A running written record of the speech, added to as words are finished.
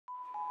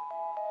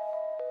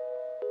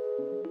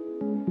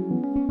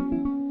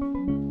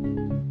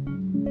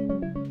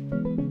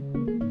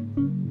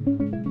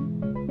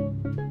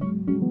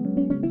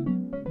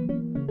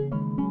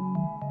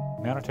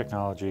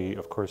Nanotechnology,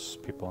 of course,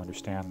 people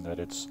understand that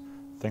it's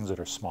things that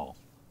are small.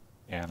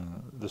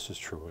 And this is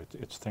true.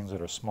 It's things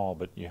that are small,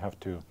 but you have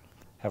to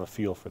have a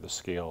feel for the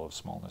scale of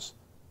smallness.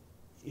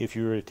 If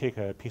you were to take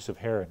a piece of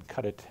hair and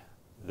cut it,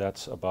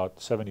 that's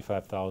about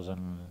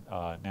 75,000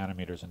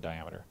 nanometers in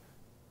diameter.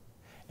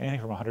 Anything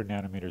from 100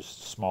 nanometers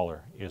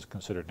smaller is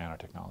considered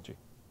nanotechnology.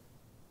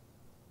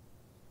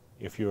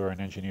 If you're an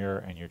engineer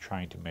and you're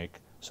trying to make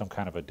some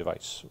kind of a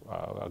device,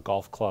 a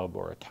golf club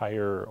or a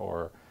tire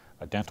or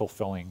a dental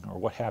filling or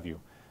what have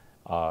you,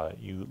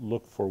 you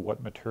look for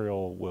what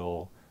material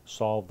will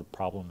solve the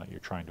problem that you're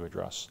trying to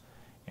address.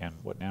 And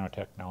what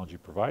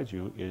nanotechnology provides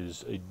you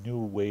is a new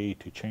way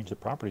to change the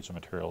properties of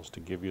materials to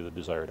give you the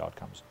desired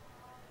outcomes.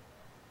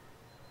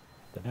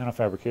 The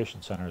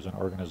Nanofabrication Center is an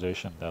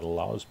organization that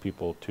allows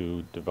people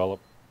to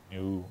develop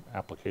new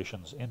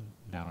applications in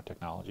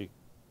nanotechnology.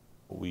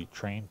 We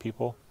train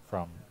people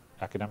from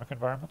academic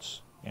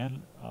environments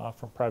and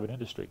from private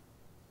industry.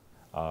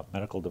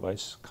 Medical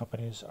device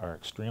companies are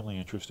extremely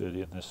interested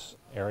in this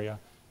area.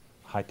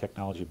 High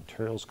technology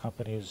materials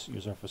companies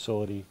use our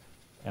facility,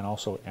 and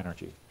also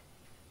energy.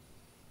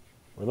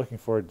 We're looking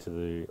forward to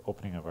the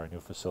opening of our new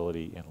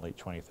facility in late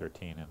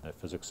 2013 in the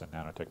Physics and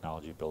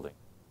Nanotechnology building.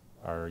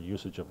 Our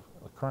usage of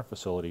the current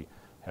facility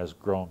has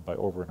grown by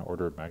over an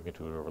order of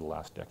magnitude over the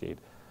last decade,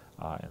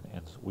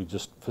 and we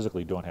just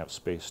physically don't have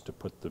space to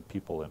put the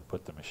people and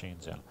put the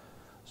machines in.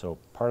 So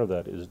part of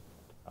that is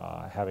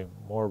having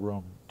more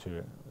room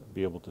to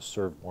be able to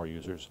serve more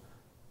users.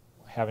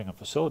 Having a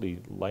facility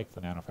like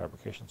the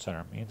Nanofabrication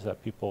Center means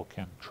that people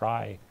can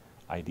try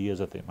ideas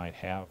that they might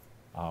have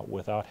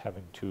without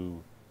having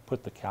to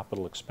put the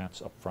capital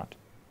expense up front.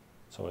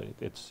 So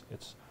it's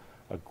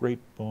a great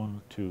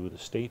boon to the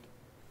state.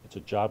 It's a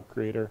job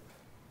creator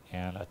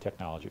and a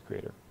technology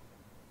creator.